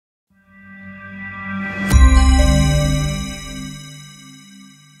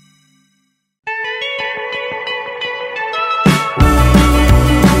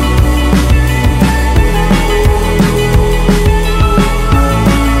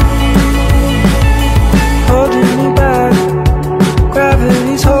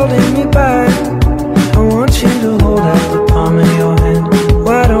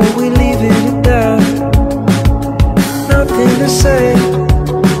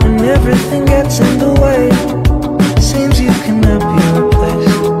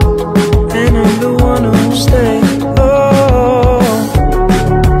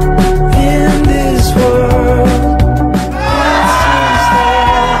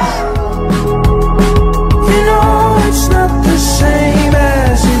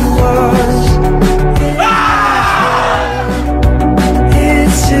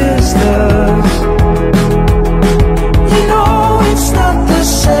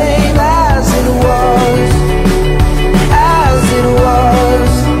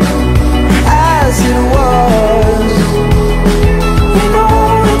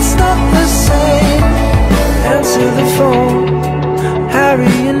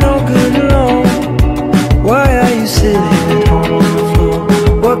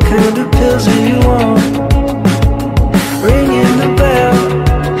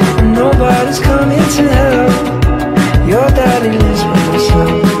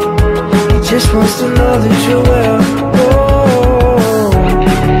supposed to know that you're well. Oh,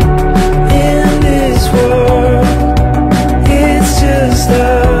 in this world, it's just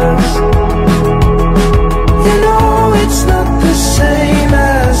us. You know it's not the same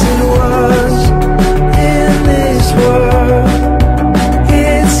as it was. In this world,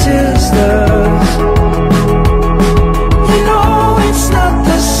 it's just us. You know it's not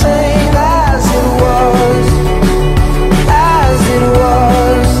the same as it was. As it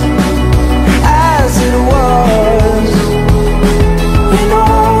was. As it was. You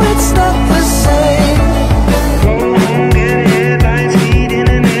know it's not the same. Get headlines, feed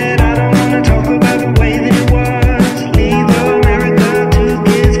internet. I don't wanna talk about the way that it was. Leave America, 2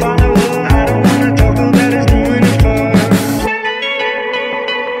 kids follow her. I don't wanna talk about us doing it first.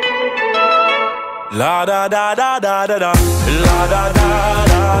 La da da da da da da, la da da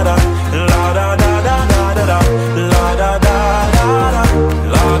da da, la da da da da da, la da da da da,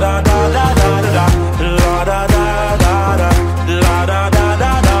 la da da da da da, la da da da da, la da da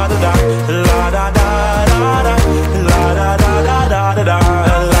da da da, la da da da da, la da da da da da, la da da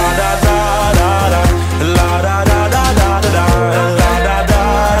da da, la da da da da,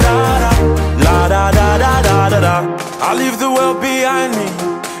 la da da da, la da da da da. I leave the world behind me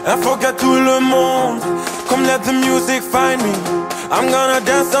and forget tout le monde. Come let the music find me. I'm gonna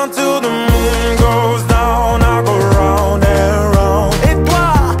dance until the moon goes down. I go round and round. Et toi,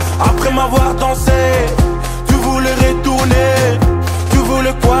 après m'avoir dansé, tu voulais retourner. Tu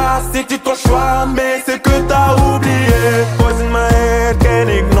voulais quoi? C'était ton choix, mais c'est que t'as oublié. Voice in my head, can't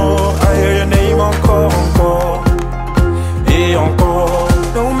ignore. I hear your name encore, encore et encore.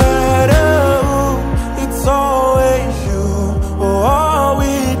 No matter who, it's always you. Oh, are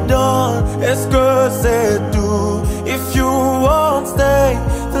we done? Est-ce que c'est tout? If you won't stay,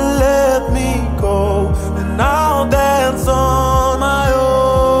 then let me go. And I'll dance on my own.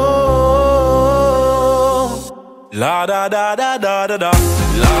 La da da da da da da,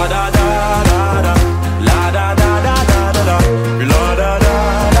 la da da da da.